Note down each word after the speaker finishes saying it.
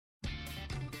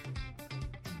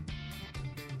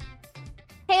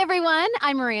Hey everyone,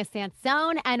 I'm Maria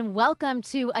Sansone, and welcome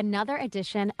to another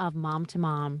edition of Mom to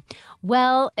Mom.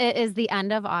 Well, it is the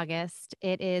end of August.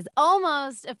 It is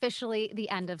almost officially the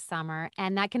end of summer,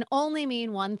 and that can only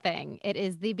mean one thing. It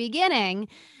is the beginning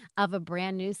of a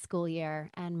brand new school year.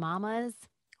 And mamas,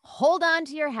 hold on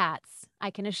to your hats.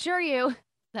 I can assure you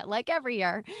that, like every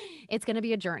year, it's going to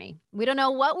be a journey. We don't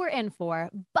know what we're in for,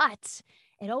 but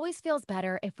it always feels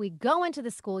better if we go into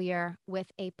the school year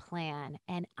with a plan.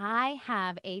 And I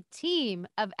have a team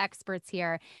of experts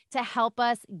here to help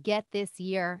us get this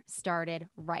year started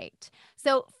right.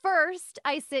 So, first,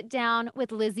 I sit down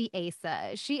with Lizzie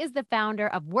Asa. She is the founder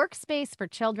of Workspace for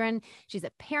Children. She's a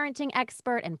parenting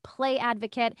expert and play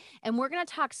advocate. And we're going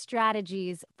to talk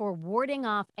strategies for warding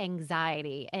off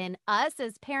anxiety in us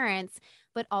as parents,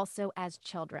 but also as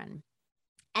children.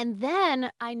 And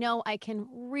then I know I can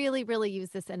really use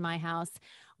this in my house.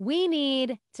 We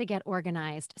need to get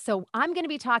organized. So I'm going to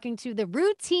be talking to the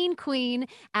routine queen,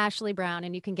 Ashley Brown.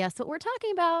 And you can guess what we're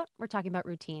talking about. We're talking about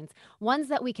routines, ones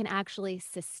that we can actually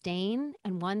sustain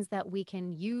and ones that we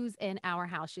can use in our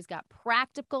house. She's got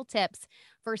practical tips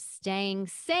for staying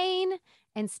sane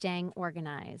and staying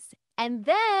organized. And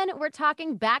then we're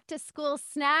talking back to school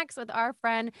snacks with our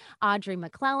friend Audrey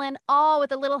McClellan, all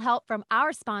with a little help from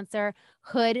our sponsor,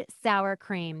 Hood Sour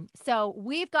Cream. So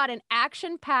we've got an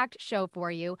action-packed show for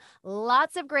you.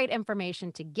 Lots of great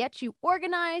information to get you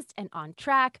organized and on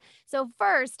track. So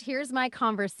first, here's my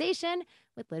conversation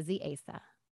with Lizzie Asa.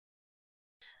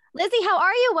 Lizzie, how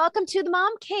are you? Welcome to the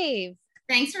Mom Cave.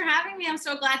 Thanks for having me. I'm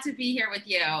so glad to be here with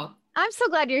you. I'm so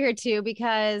glad you're here too,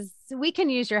 because we can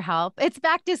use your help. It's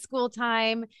back to school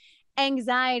time.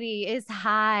 Anxiety is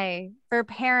high for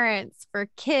parents, for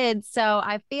kids. So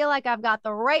I feel like I've got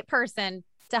the right person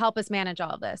to help us manage all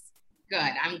of this.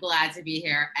 Good. I'm glad to be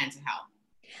here and to help.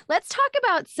 Let's talk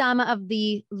about some of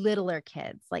the littler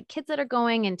kids, like kids that are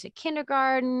going into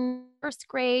kindergarten, first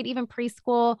grade, even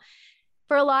preschool.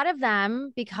 For a lot of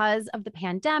them, because of the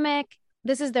pandemic,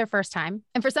 this is their first time.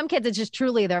 And for some kids, it's just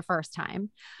truly their first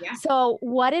time. Yeah. So,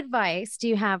 what advice do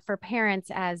you have for parents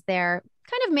as they're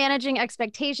kind of managing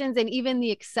expectations and even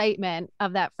the excitement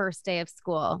of that first day of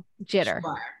school jitter?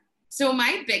 Sure. So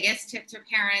my biggest tip to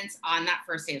parents on that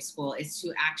first day of school is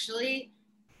to actually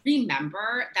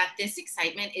remember that this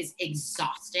excitement is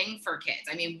exhausting for kids.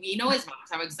 I mean, we know as moms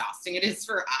how exhausting it is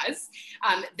for us.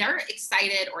 They're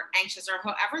excited or anxious or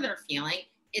however they're feeling,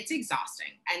 it's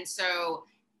exhausting. And so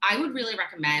I would really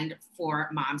recommend for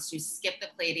moms to skip the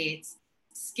play dates,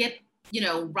 skip,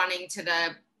 running to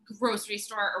the grocery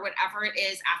store or whatever it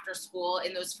is after school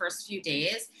in those first few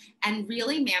days, and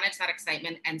really manage that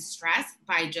excitement and stress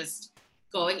by just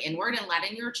going inward and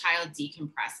letting your child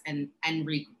decompress and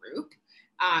regroup.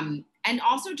 And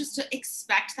also just to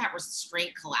expect that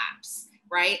restraint collapse,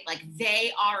 right? Like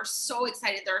they are so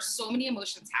excited. There are so many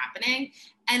emotions happening.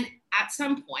 And at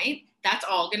some point, that's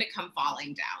all going to come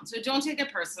falling down. So don't take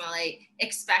it personally,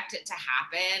 expect it to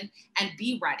happen and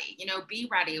be ready, be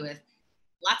ready with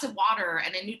lots of water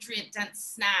and a nutrient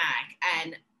dense snack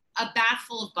and a bath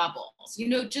full of bubbles,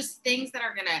 just things that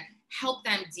are going to help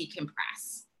them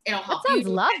decompress. It'll help That sounds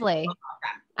you. lovely. Them,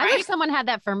 I right? wish someone had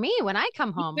that for me when I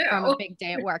come home from a big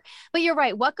day at work. But you're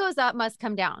right. What goes up must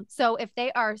come down. So if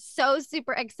they are so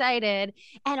super excited,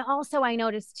 and also I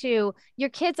noticed too, your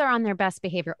kids are on their best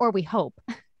behavior, or we hope,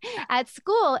 at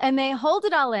school, and they hold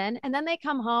it all in, and then they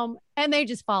come home and they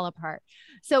just fall apart.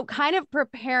 So kind of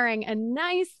preparing a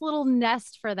nice little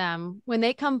nest for them when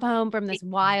they come home from this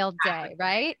wild day,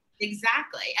 right?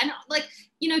 Exactly. And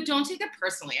don't take it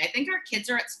personally. I think our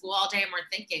kids are at school all day and we're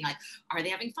thinking like, are they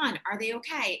having fun? Are they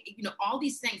okay? All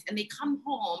these things. And they come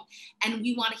home and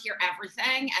we want to hear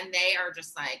everything. And they are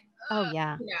just like, oh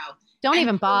yeah. Don't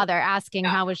even bother asking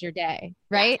how was your day,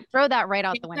 right? Yeah. Throw that right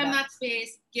out the window. Give them that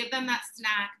space, give them that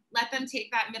snack, let them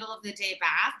take that middle of the day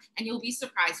bath, and you'll be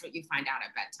surprised what you find out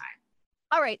at bedtime.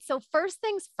 All right. So first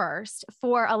things first,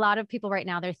 for a lot of people right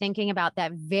now, they're thinking about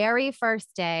that very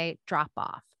first day drop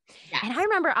off. Yes. And I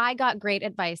remember I got great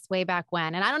advice way back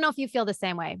when, and I don't know if you feel the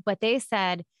same way, but they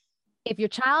said, if your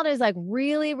child is like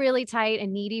really tight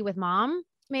and needy with mom,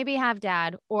 maybe have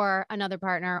dad or another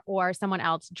partner or someone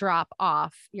else drop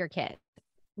off your kid.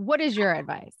 What is your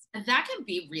advice? That can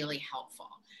be really helpful.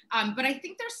 But I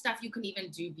think there's stuff you can even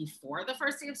do before the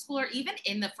first day of school, or even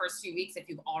in the first few weeks if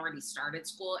you've already started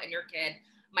school and your kid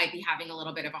might be having a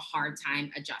little bit of a hard time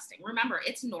adjusting. Remember,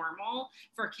 it's normal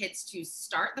for kids to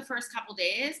start the first couple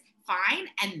days fine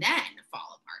and then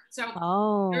fall apart.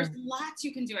 So there's lots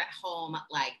you can do at home,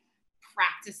 like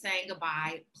practice saying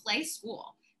goodbye, play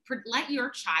school, let your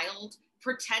child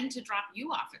pretend to drop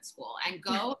you off at school and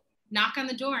go knock on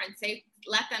the door and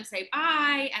let them say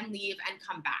bye and leave and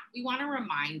come back. We want to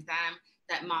remind them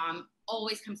that mom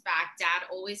always comes back, dad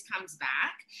always comes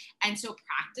back. And so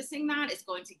practicing that is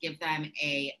going to give them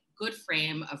a good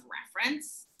frame of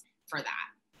reference for that.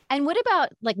 And what about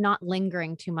like not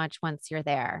lingering too much once you're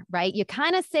there, right? You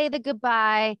kind of say the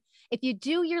goodbye. If you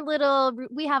do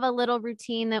we have a little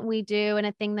routine that we do and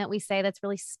a thing that we say that's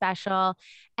really special.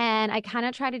 And I kind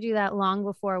of try to do that long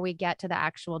before we get to the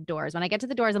actual doors. When I get to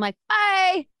the doors, I'm like,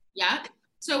 bye. Yeah.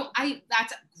 So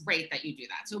that's great that you do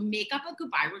that. So make up a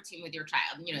goodbye routine with your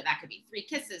child. You know, that could be 3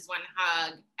 kisses, 1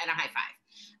 hug, and a high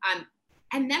five.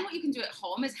 And then what you can do at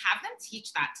home is have them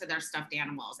teach that to their stuffed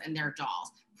animals and their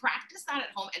dolls. Practice that at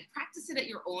home and practice it at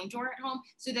your own door at home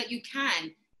so that you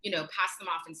can, pass them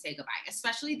off and say goodbye.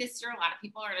 Especially this year, a lot of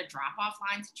people are in a drop-off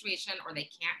line situation or they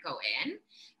can't go in.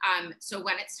 So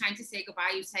when it's time to say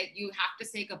goodbye, you have to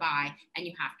say goodbye and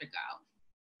you have to go.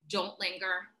 Don't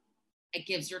linger. It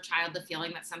gives your child the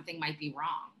feeling that something might be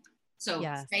wrong. So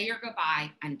say your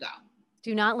goodbye and go.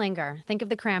 Do not linger. Think of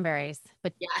the cranberries,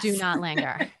 but yes. Do not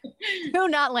linger. Do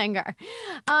not linger.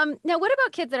 Now, what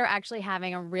about kids that are actually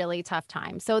having a really tough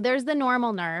time? So there's the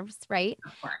normal nerves, right?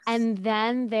 Of course. And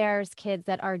then there's kids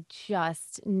that are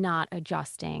just not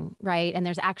adjusting, right? And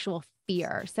there's actual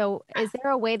fear. So is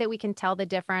there a way that we can tell the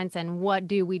difference? And what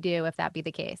do we do if that be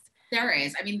the case? There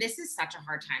is. I mean, this is such a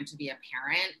hard time to be a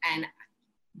parent. And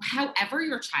however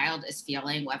your child is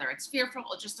feeling, whether it's fearful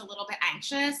or just a little bit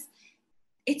anxious,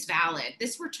 it's valid.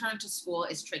 This return to school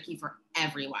is tricky for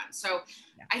everyone. So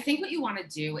I think what you want to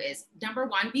do is, number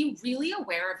one, be really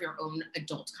aware of your own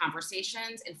adult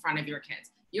conversations in front of your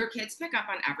kids. Your kids pick up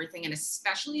on everything. And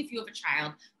especially if you have a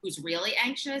child who's really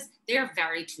anxious, they're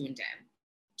very tuned in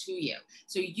to you.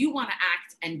 So you want to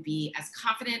act and be as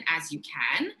confident as you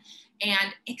can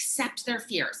and accept their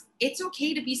fears. It's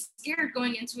okay to be scared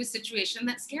going into a situation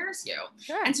that scares you.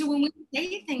 Sure. And so when we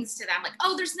say things to them like,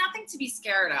 oh, there's nothing to be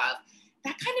scared of,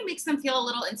 that kind of makes them feel a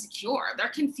little insecure. They're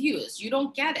confused. You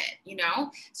don't get it,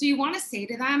 So you want to say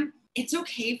to them, it's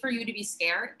okay for you to be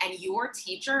scared, and your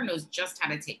teacher knows just how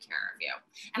to take care of you.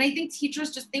 And I think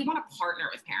teachers they want to partner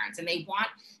with parents and they want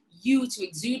you to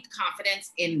exude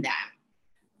confidence in them.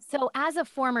 So as a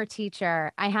former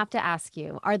teacher, I have to ask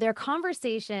you, are there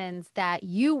conversations that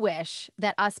you wish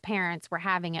that us parents were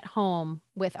having at home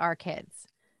with our kids?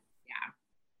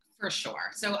 For sure.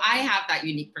 So I have that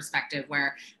unique perspective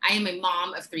where I am a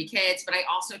mom of 3 kids, but I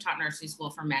also taught nursery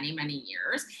school for many, many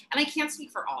years. And I can't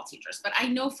speak for all teachers, but I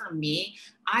know for me,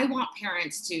 I want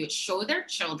parents to show their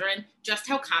children just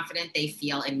how confident they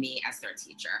feel in me as their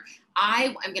teacher.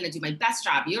 I am going to do my best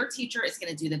job. Your teacher is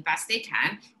going to do the best they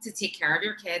can to take care of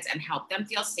your kids and help them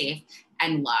feel safe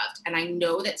and loved. And I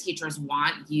know that teachers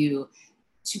want you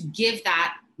to give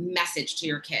that message to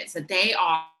your kids, that they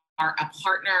are a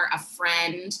partner, a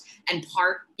friend, and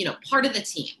part of the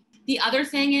team. The other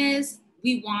thing is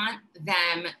we want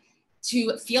them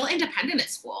to feel independent at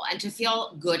school and to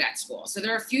feel good at school. So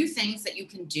there are a few things that you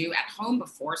can do at home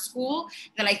before school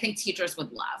that I think teachers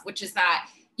would love, which is that,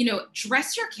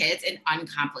 dress your kids in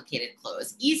uncomplicated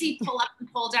clothes, easy pull up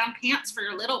and pull down pants for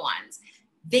your little ones.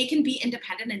 They can be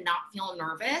independent and not feel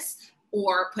nervous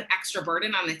or put extra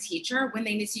burden on the teacher when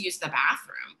they need to use the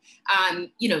bathroom.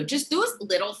 Just those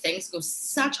little things go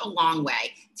such a long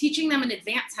way. Teaching them in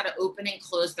advance how to open and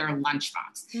close their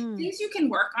lunchbox. Things you can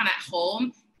work on at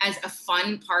home as a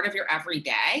fun part of your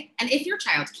everyday. And if your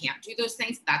child can't do those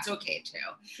things, that's okay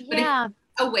too. But if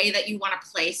a way that you want to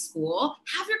play school,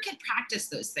 have your kid practice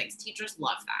those things. Teachers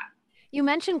love that. You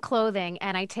mentioned clothing,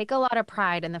 and I take a lot of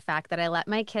pride in the fact that I let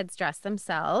my kids dress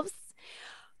themselves,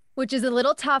 which is a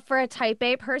little tough for a type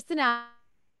A personality.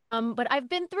 But I've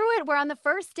been through it where on the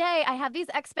first day, I have these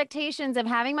expectations of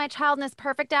having my child in this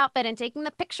perfect outfit and taking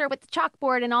the picture with the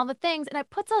chalkboard and all the things. And it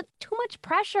puts too much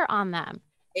pressure on them.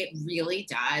 It really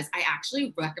does. I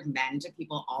actually recommend to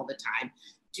people all the time,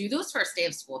 do those first day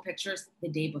of school pictures the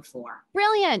day before.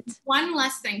 Brilliant. One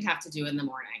less thing to have to do in the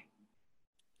morning.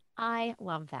 I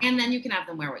love that. And then you can have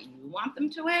them wear what you want them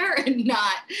to wear and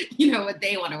not, what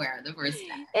they want to wear the first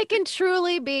day. It can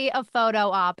truly be a photo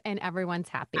op and everyone's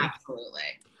happy. Absolutely.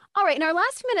 All right. In our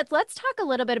last minutes, let's talk a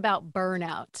little bit about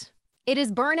burnout. It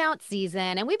is burnout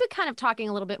season, and we've been kind of talking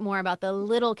a little bit more about the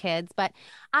little kids, but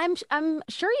I'm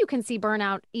sure you can see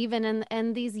burnout even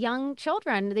in these young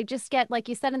children. They just get, like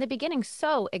you said in the beginning,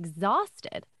 so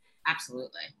exhausted.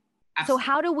 Absolutely. So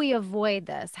how do we avoid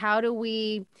this? How do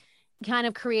we kind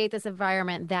of create this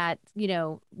environment that,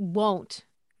 won't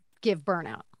give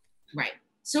burnout? Right.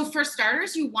 So for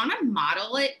starters, you want to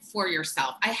model it for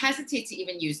yourself. I hesitate to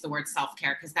even use the word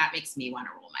self-care because that makes me want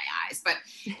to roll my eyes, but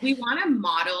we want to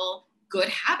model good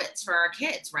habits for our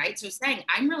kids, right? So saying,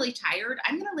 I'm really tired,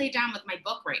 I'm going to lay down with my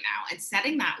book right now, and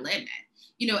setting that limit,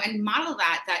 and model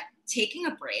that taking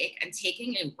a break and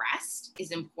taking a rest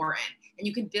is important. And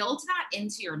you can build that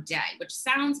into your day, which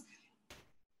sounds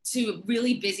to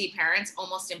really busy parents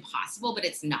almost impossible, but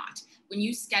it's not. When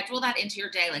you schedule that into your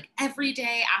day, like every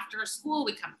day after school,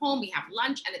 we come home, we have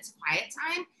lunch, and it's quiet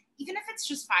time, even if it's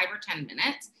just 5 or 10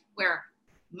 minutes where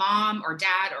mom or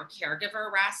dad or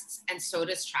caregiver rests and so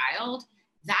does child,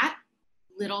 that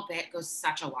little bit goes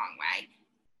such a long way,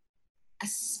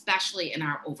 especially in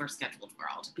our overscheduled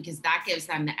world, because that gives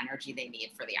them the energy they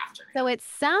need for the afternoon. So it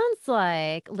sounds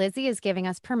like Lizzie is giving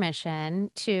us permission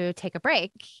to take a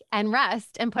break and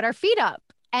rest and put our feet up.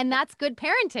 And that's good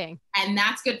parenting. And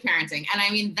that's good parenting. And I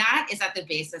mean, that is at the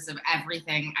basis of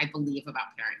everything I believe about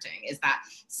parenting, is that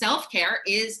self-care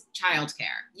is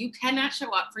childcare. You cannot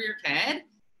show up for your kid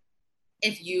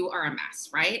if you are a mess,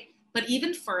 right? But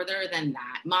even further than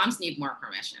that, moms need more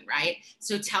permission, right?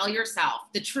 So tell yourself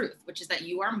the truth, which is that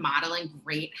you are modeling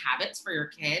great habits for your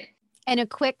kid. And a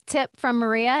quick tip from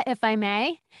Maria, if I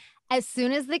may, as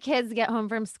soon as the kids get home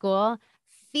from school,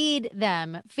 feed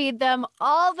them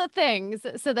all the things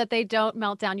so that they don't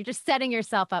melt down. You're just setting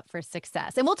yourself up for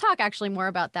success. And we'll talk actually more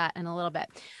about that in a little bit.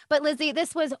 But Lizzie,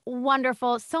 this was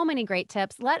wonderful. So many great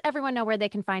tips. Let everyone know where they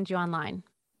can find you online.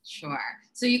 Sure.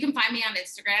 So you can find me on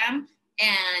Instagram,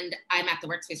 and I'm at the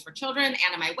Workspace for Children,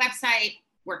 and on my website,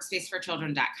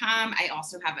 workspaceforchildren.com. I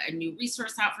also have a new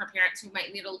resource out for parents who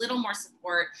might need a little more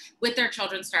support with their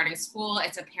children starting school.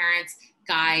 It's a parent's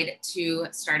guide to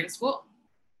starting school.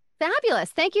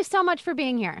 Fabulous. Thank you so much for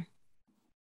being here.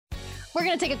 We're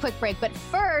going to take a quick break, but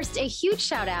first, a huge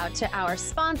shout out to our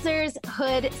sponsors,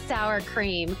 Hood Sour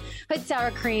Cream. Hood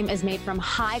Sour Cream is made from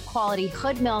high quality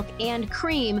Hood milk and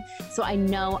cream, so I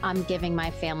know I'm giving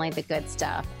my family the good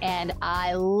stuff. And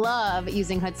I love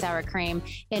using Hood Sour Cream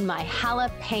in my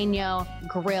jalapeno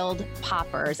grilled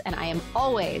poppers, and I am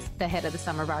always the hit of the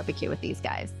summer barbecue with these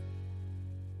guys.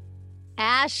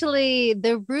 Ashley,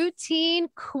 the routine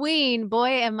queen.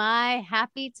 Boy, am I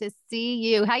happy to see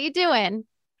you. How you doing?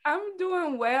 I'm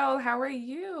doing well. How are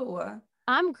you?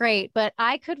 I'm great, but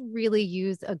I could really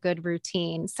use a good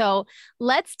routine. So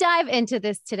let's dive into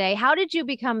this today. How did you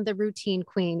become the routine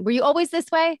queen? Were you always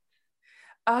this way?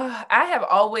 I have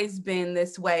always been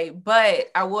this way,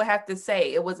 but I will have to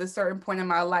say it was a certain point in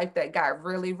my life that got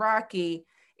really rocky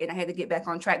and I had to get back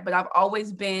on track. But I've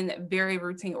always been very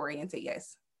routine oriented.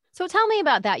 Yes. So tell me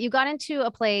about that. You got into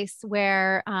a place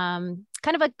where kind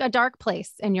of a dark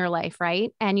place in your life,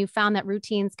 right? And you found that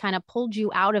routines kind of pulled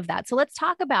you out of that. So let's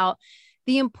talk about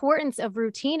the importance of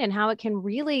routine and how it can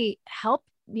really help,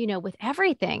 with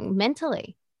everything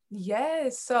mentally.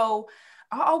 Yes. So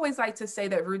I always like to say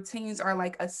that routines are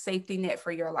like a safety net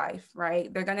for your life,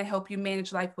 right? They're going to help you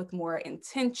manage life with more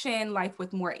intention, life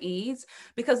with more ease.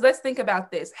 Because let's think about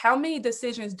this. How many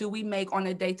decisions do we make on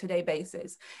a day-to-day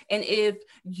basis? And if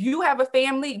you have a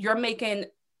family, you're making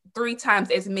 3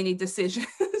 times as many decisions.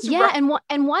 Yeah. Right?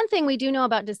 And one thing we do know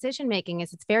about decision making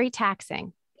is it's very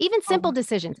taxing. Even simple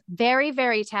decisions, very,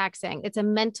 very taxing. It's a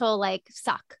mental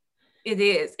suck. It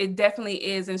is. It definitely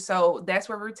is. And so that's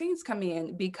where routines come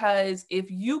in, because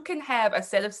if you can have a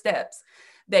set of steps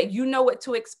that you know what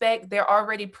to expect, they're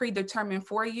already predetermined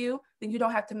for you, then you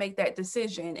don't have to make that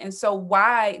decision. And so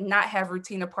why not have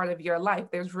routine a part of your life?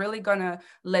 There's really going to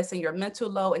lessen your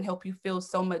mental load and help you feel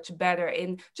so much better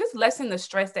and just lessen the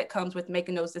stress that comes with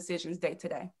making those decisions day to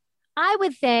day. I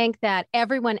would think that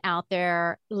everyone out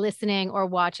there listening or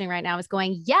watching right now is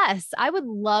going, yes, I would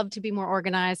love to be more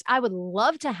organized. I would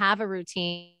love to have a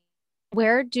routine.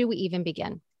 Where do we even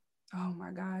begin? Oh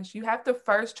my gosh. You have to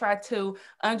first try to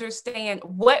understand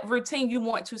what routine you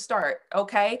want to start.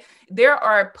 Okay. There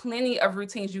are plenty of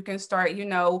routines you can start.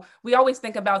 We always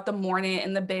think about the morning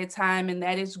and the bedtime, and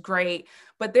that is great.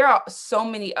 But there are so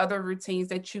many other routines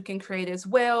that you can create as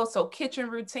well. So kitchen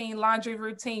routine, laundry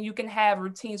routine, you can have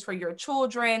routines for your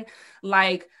children,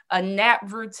 like a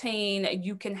nap routine,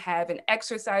 you can have an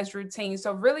exercise routine.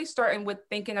 So really starting with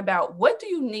thinking about what do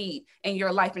you need in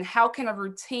your life and how can a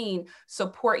routine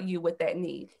support you with that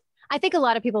need? I think a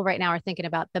lot of people right now are thinking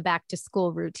about the back to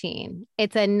school routine.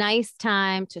 It's a nice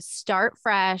time to start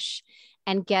fresh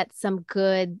and get some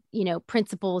good,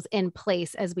 principles in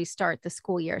place as we start the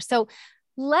school year. So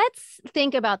let's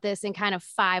think about this in kind of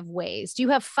 5 ways. Do you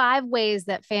have 5 ways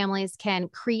that families can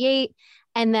create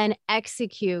and then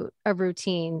execute a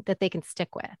routine that they can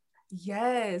stick with?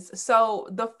 Yes. So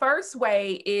the first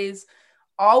way is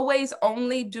always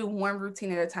only do one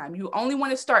routine at a time. You only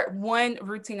want to start one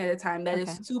routine at a time. That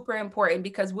is super important,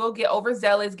 because we'll get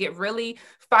overzealous, get really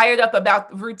fired up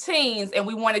about routines, and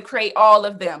we want to create all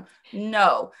of them.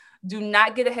 No, do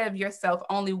not get ahead of yourself,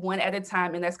 only one at a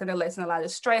time. And that's going to lessen a lot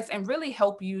of stress and really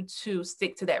help you to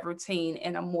stick to that routine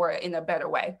in a better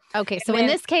way. Okay. So in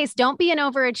this case, don't be an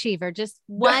overachiever, just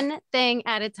one thing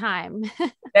at a time.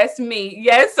 That's me.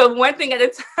 Yes. So one thing at a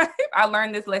time. I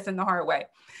learned this lesson the hard way.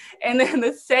 And then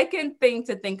the second thing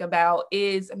to think about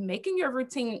is making your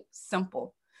routine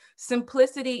simple.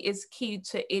 Simplicity is key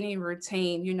to any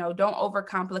routine. Don't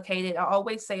overcomplicate it. I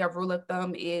always say a rule of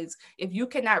thumb is if you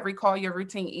cannot recall your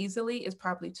routine easily, it's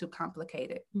probably too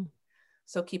complicated.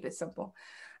 So keep it simple.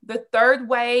 The third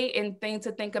way and thing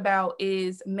to think about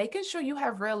is making sure you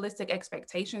have realistic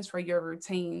expectations for your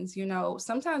routines.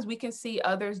 Sometimes we can see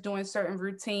others doing certain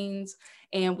routines,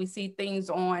 and we see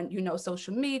things on,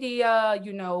 social media,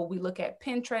 we look at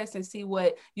Pinterest and see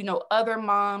what, other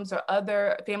moms or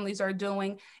other families are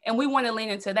doing. And we want to lean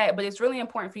into that. But it's really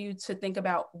important for you to think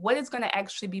about what is going to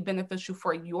actually be beneficial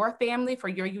for your family, for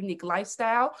your unique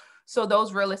lifestyle. So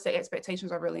those realistic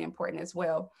expectations are really important as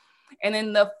well. And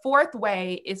then the fourth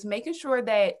way is making sure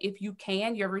that if you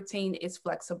can, your routine is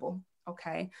flexible.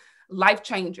 Okay. Life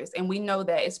changes. And we know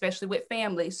that, especially with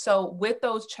families. So with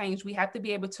those changes, we have to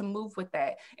be able to move with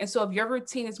that. And so if your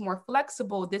routine is more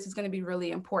flexible, this is going to be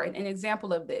really important. An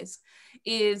example of this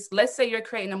is, let's say you're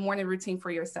creating a morning routine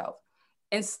for yourself.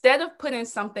 Instead of putting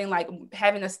something like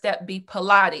having a step be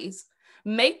Pilates,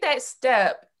 make that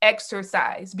step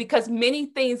exercise, because many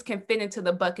things can fit into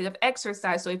the bucket of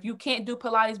exercise. So if you can't do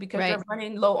Pilates because you're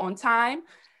running low on time,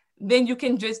 then you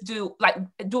can just do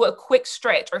a quick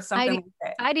stretch or something like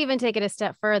that. I'd even take it a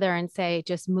step further and say,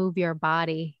 just move your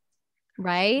body,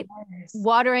 right? Yes.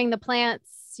 Watering the plants,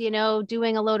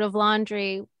 doing a load of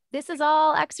laundry. This is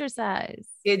all exercise.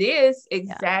 It is,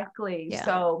 exactly. Yeah.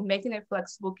 So making it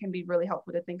flexible can be really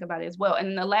helpful to think about it as well.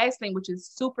 And the last thing, which is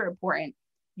super important,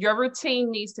 your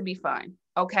routine needs to be fun.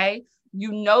 Okay.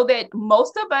 That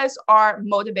most of us are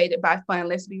motivated by fun.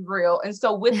 Let's be real. And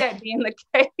so with that being the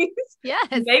case, yes,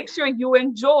 make sure you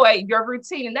enjoy your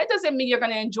routine. And that doesn't mean you're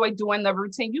going to enjoy doing the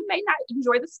routine. You may not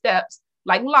enjoy the steps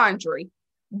like laundry,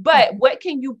 but what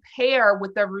can you pair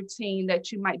with the routine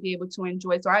that you might be able to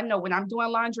enjoy? So I know when I'm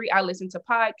doing laundry, I listen to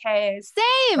podcasts,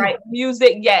 same,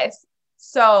 music. Yes.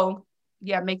 So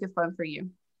yeah, make it fun for you.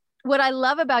 What I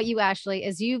love about you, Ashley,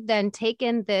 is you've then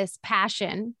taken this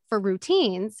passion for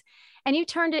routines and you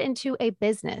turned it into a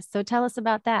business. So tell us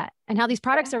about that and how these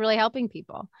products are really helping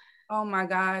people. Oh my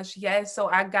gosh. Yes. So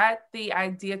I got the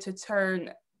idea to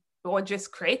turn or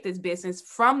just create this business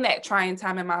from that trying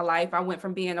time in my life. I went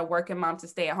from being a working mom to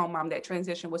stay-at-home mom. That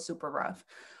transition was super rough.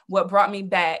 What brought me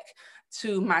back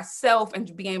to myself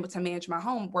and being able to manage my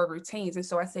home were routines. And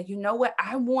so I said, you know what?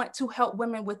 I want to help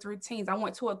women with routines. I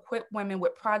want to equip women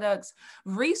with products,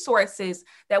 resources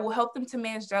that will help them to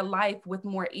manage their life with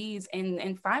more ease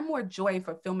and find more joy and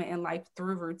fulfillment in life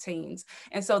through routines.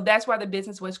 And so that's why the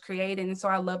business was created. And so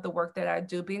I love the work that I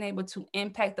do, being able to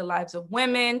impact the lives of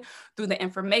women through the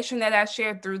information that I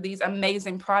share through these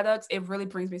amazing products. It really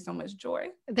brings me so much joy.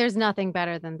 There's nothing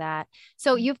better than that.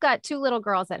 So you've got 2 little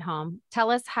girls at home.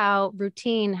 Tell us how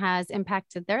routine has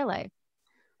impacted their life.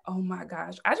 Oh my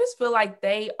gosh. I just feel like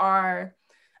I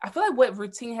feel like what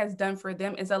routine has done for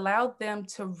them is allowed them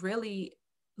to really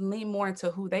lean more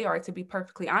into who they are, to be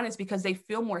perfectly honest, because they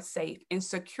feel more safe and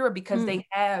secure because they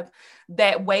have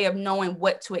that way of knowing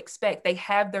what to expect. They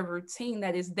have the routine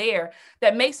that is there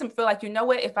that makes them feel like, you know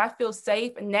what, if I feel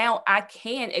safe, now I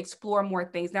can explore more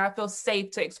things. Now I feel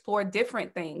safe to explore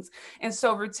different things. And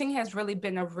so routine has really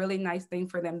been a really nice thing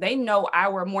for them. They know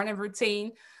our morning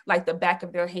routine like the back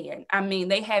of their hand. I mean,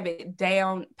 they have it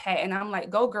down pat. And I'm like,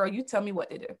 go girl, you tell me what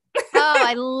to do. Oh,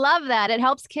 I love that. It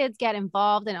helps kids get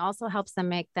involved and also helps them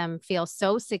make them feel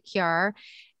so secure.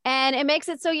 And it makes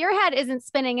it so your head isn't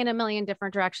spinning in a million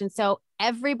different directions. So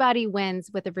everybody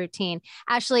wins with a routine.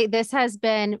 Ashley, this has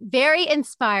been very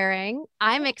inspiring.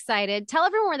 I'm excited. Tell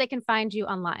everyone where they can find you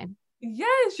online.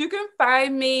 Yes, you can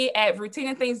find me at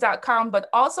routineandthings.com, but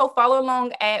also follow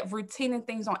along at Routine and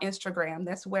Things on Instagram.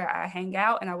 That's where I hang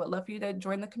out, and I would love for you to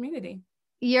join the community.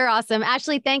 You're awesome.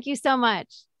 Ashley, thank you so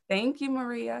much. Thank you,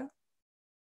 Maria.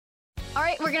 All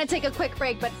right, we're going to take a quick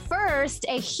break, but first,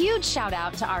 a huge shout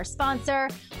out to our sponsor,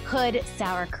 Hood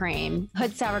Sour Cream.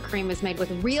 Hood Sour Cream is made with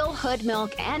real Hood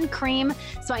milk and cream,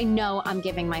 so I know I'm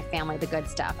giving my family the good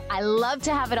stuff. I love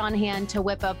to have it on hand to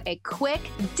whip up a quick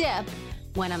dip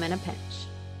when I'm in a pinch.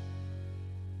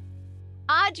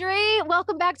 Audrey,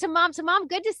 welcome back to Mom.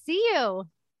 Good to see you.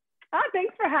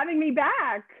 Thanks for having me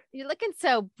back. You're looking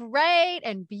so bright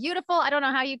and beautiful. I don't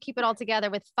know how you keep it all together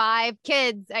with 5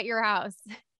 kids at your house.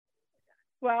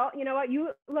 Well, you know what? You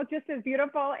look just as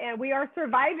beautiful, and we are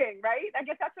surviving, right? I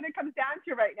guess that's what it comes down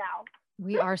to right now.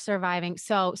 We are surviving.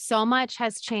 So much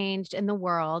has changed in the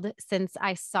world since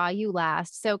I saw you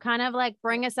last. So kind of like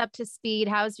bring us up to speed.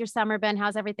 How's your summer been?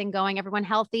 How's everything going? Everyone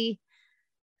healthy?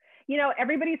 You know,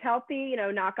 everybody's healthy, you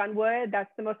know, knock on wood. That's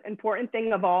the most important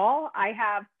thing of all. I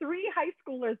have 3 high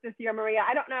schoolers this year, Maria.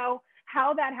 I don't know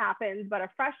how that happens, but a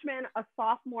freshman, a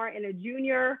sophomore, and a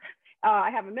junior.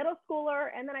 I have a middle schooler,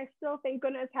 and then I still, thank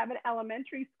goodness, have an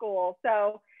elementary school.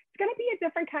 So it's going to be a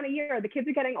different kind of year. The kids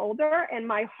are getting older, and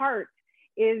my heart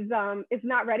is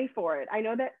not ready for it. I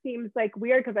know that seems like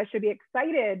weird because I should be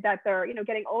excited that they're, you know,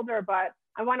 getting older, but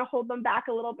I want to hold them back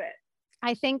a little bit.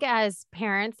 I think as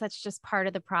parents, that's just part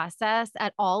of the process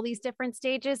at all these different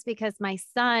stages, because my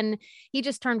son, he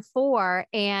just turned 4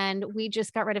 and we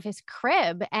just got rid of his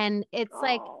crib. And it's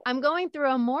like, I'm going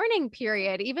through a mourning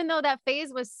period, even though that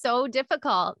phase was so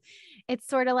difficult. It's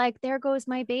sort of like, there goes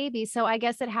my baby. So I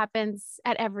guess it happens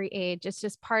at every age. It's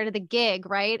just part of the gig,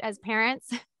 right? As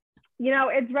parents. You know,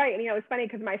 it's right. And, you know, it's funny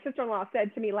because my sister-in-law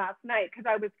said to me last night, because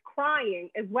I was crying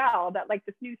as well, that like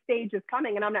this new stage is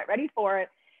coming and I'm not ready for it.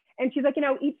 And she's like, you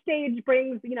know, each stage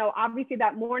brings, you know, obviously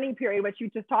that mourning period, which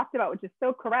you just talked about, which is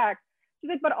so correct. She's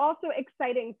like, but also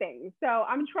exciting things. So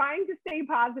I'm trying to stay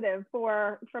positive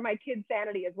for my kids'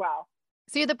 sanity as well.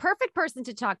 So you're the perfect person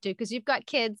to talk to because you've got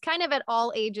kids kind of at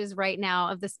all ages right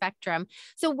now of the spectrum.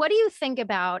 So what do you think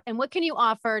about and what can you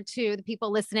offer to the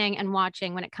people listening and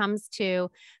watching when it comes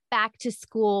to back to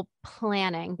school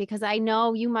planning? Because I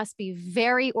know you must be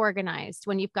very organized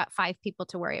when you've got 5 people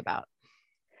to worry about.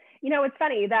 You know, it's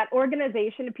funny, that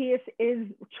organization piece is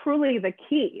truly the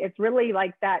key. It's really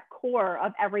like that core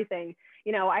of everything.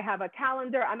 You know, I have a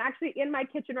calendar. I'm actually in my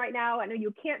kitchen right now. I know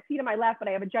you can't see to my left, but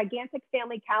I have a gigantic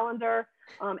family calendar.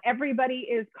 Everybody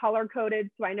is color coded,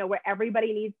 so I know where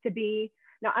everybody needs to be.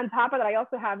 Now, on top of that, I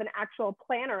also have an actual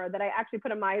planner that I actually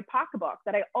put in my pocketbook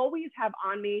that I always have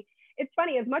on me. It's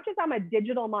funny, as much as I'm a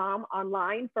digital mom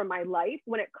online for my life,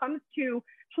 when it comes to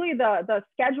truly the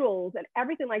schedules and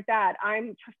everything like that,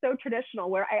 I'm so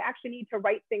traditional where I actually need to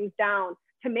write things down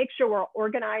to make sure we're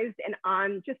organized and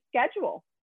on just schedule.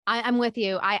 I'm with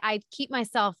you. I keep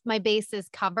my bases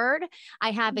covered.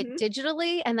 I have it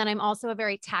digitally. And then I'm also a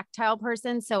very tactile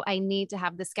person. So I need to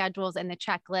have the schedules and the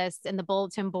checklists and the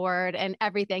bulletin board and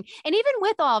everything. And even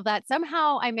with all of that,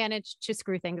 somehow I managed to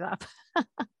screw things up.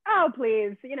 Oh,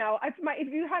 please. You know,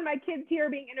 if you had my kids here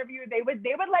being interviewed, they would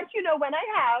let you know when I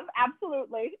have.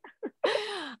 Absolutely.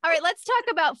 All right, let's talk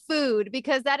about food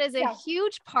because that is a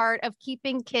huge part of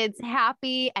keeping kids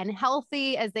happy and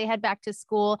healthy as they head back to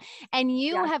school. And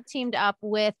you have teamed up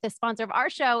with the sponsor of our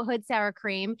show, Hood Sour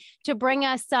Cream, to bring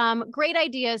us some great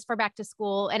ideas for back to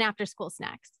school and after school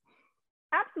snacks.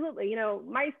 Absolutely. You know,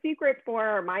 my secret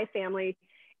for my family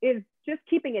is just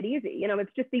keeping it easy. You know,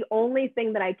 it's just the only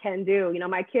thing that I can do. You know,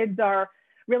 my kids are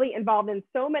really involved in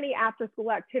so many after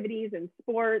school activities and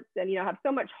sports and, you know, have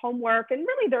so much homework and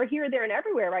really they're here, there and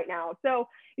everywhere right now. So,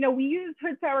 you know, we use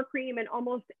Hood Sour Cream in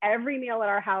almost every meal at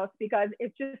our house because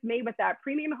it's just made with that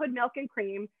premium Hood milk and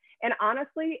cream. And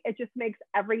honestly, it just makes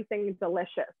everything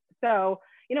delicious. So,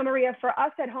 you know, Maria, for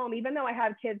us at home, even though I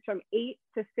have kids from 8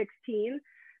 to 16,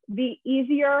 the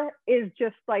easier is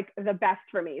just like the best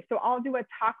for me. So I'll do a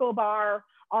taco bar,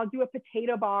 I'll do a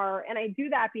potato bar. And I do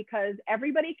that because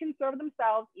everybody can serve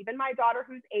themselves, even my daughter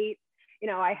who's 8. You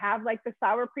know, I have like the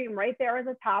sour cream right there as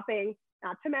a topping,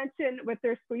 not to mention with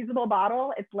their squeezable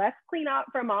bottle, it's less cleanup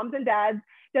for moms and dads.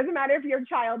 Doesn't matter if your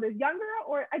child is younger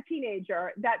or a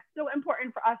teenager, that's still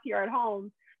important for us here at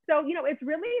home. So, you know, it's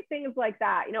really things like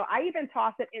that. You know, I even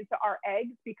toss it into our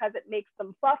eggs because it makes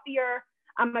them fluffier.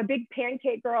 I'm a big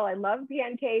pancake girl. I love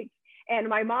pancakes. And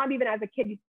my mom, even as a kid,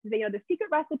 used to say, you know, the secret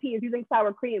recipe is using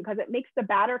sour cream because it makes the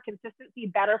batter consistency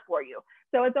better for you.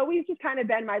 So it's always just kind of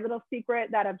been my little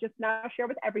secret that I've just now shared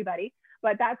with everybody.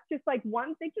 But that's just like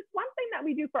one thing that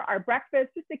we do for our breakfast,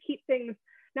 just to keep things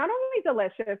not only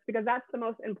delicious, because that's the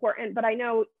most important, but I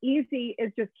know easy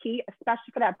is just key,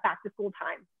 especially for that back to school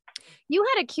time. You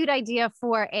had a cute idea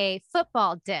for a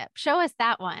football dip. Show us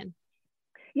that one.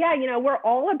 Yeah, you know, we're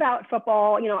all about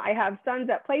football. You know, I have sons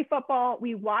that play football.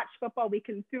 We watch football. We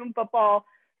consume football.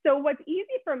 So what's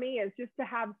easy for me is just to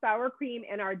have sour cream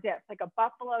in our dips, like a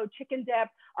buffalo chicken dip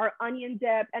or onion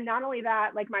dip. And not only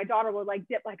that, like my daughter will like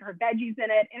dip like her veggies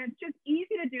in it. And it's just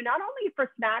easy to do, not only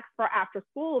for snacks for after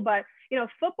school, but, you know,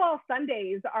 football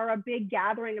Sundays are a big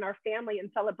gathering in our family and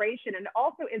celebration. And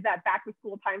also is that back to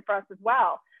school time for us as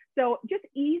well. So just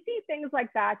easy things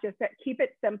like that, just that keep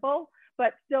it simple,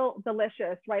 but still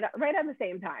delicious right at the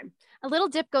same time. A little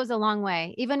dip goes a long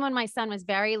way. Even when my son was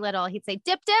very little, he'd say,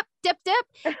 dip, dip, dip,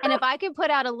 dip. And if I could put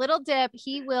out a little dip,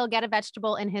 he will get a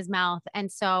vegetable in his mouth.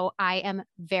 And so I am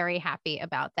very happy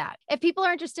about that. If people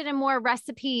are interested in more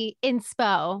recipe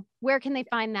inspo, where can they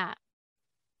find that?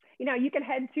 You can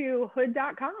head to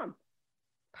hood.com.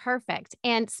 Perfect.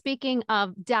 And speaking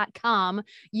of .com,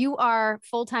 you are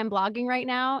full-time blogging right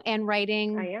now and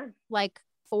writing. I am. Like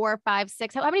 4, 5,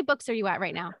 6. How many books are you at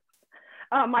right now?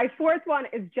 My 4th one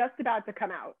is just about to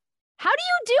come out. How do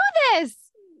you do this?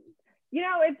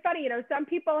 It's funny, some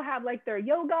people have like their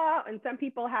yoga and some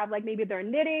people have like maybe their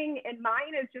knitting, and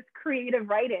mine is just creative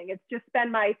writing. It's just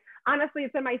been honestly,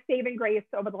 it's been my saving grace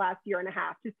over the last year and a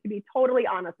half, just to be totally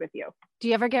honest with you. Do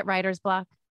you ever get writer's block?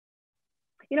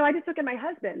 I just look at my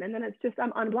husband and then it's just,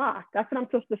 I'm unblocked. That's what I'm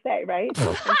supposed to say, right?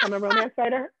 I'm a romance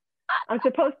writer. I'm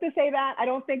supposed to say that. I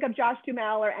don't think of Josh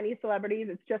Duhamel or any celebrities.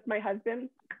 It's just my husband.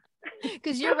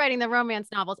 Because you're writing the romance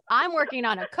novels. I'm working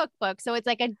on a cookbook. So it's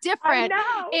like a different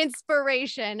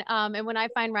inspiration. And when I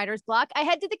find writer's block, I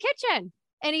head to the kitchen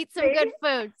and eat some good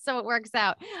food. So it works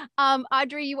out.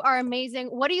 Audrey, you are amazing.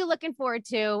 What are you looking forward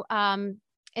to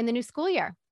in the new school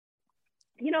year?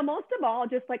 Most of all,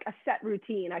 just like a set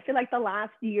routine. I feel like the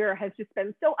last year has just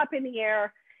been so up in the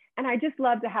air. And I just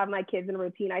love to have my kids in a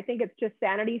routine. I think it's just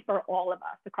sanity for all of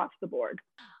us across the board.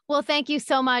 Well, thank you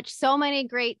so much. So many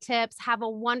great tips. Have a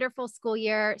wonderful school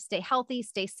year. Stay healthy,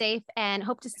 stay safe, and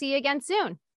hope to see you again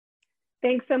soon.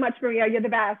 Thanks so much, Maria. You're the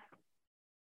best.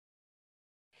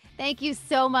 Thank you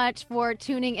so much for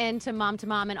tuning in to Mom.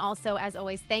 And also, as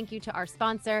always, thank you to our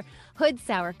sponsor, Hood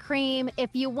Sour Cream. If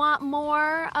you want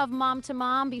more of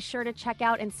Mom, be sure to check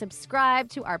out and subscribe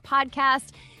to our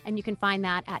podcast. And you can find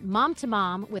that at Mom to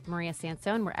Mom with Maria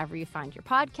Sansone, wherever you find your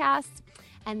podcasts.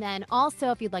 And then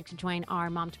also, if you'd like to join our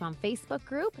Mom to Mom Facebook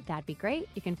group, that'd be great.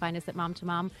 You can find us at Mom to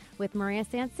Mom with Maria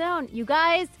Sansone. You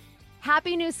guys,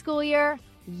 happy new school year.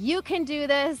 You can do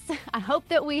this. I hope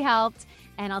that we helped.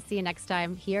 And I'll see you next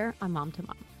time here on Mom to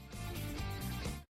Mom.